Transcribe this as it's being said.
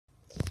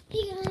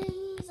Hey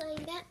guys,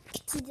 I'm back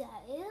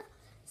today.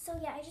 So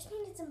yeah, I just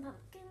painted some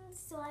pumpkins.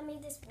 So I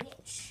made this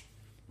witch.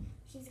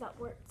 She's got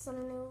warts on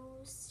her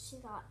nose. She's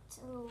got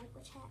a little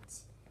witch hat.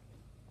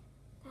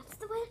 That's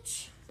the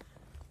witch.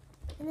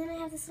 And then I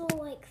have this little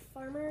like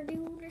farmer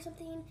dude or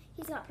something.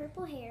 He's got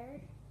purple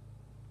hair.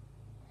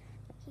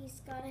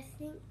 He's got, I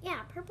think,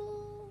 yeah,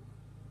 purple.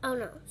 Oh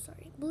no,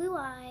 sorry, blue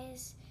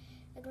eyes,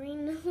 a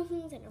green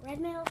nose, and a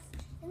red mouth.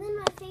 And then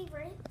my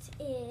favorite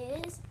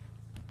is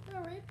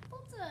a red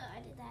Volta. I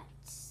did that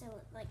so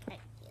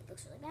it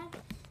looks really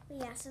bad. But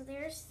yeah, so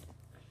there's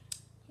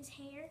his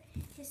hair,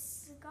 his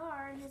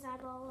scar, and his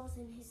eyeballs,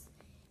 and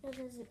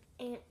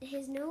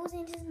his nose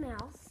and his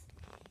mouth.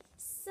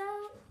 So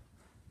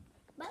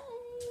bye.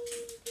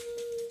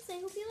 I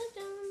hope you liked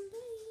them.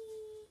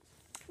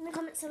 Bye. In the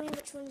comments, tell me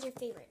which one's your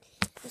favorite: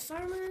 the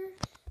farmer,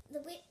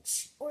 the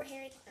witch, or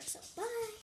Harry Potter. So bye.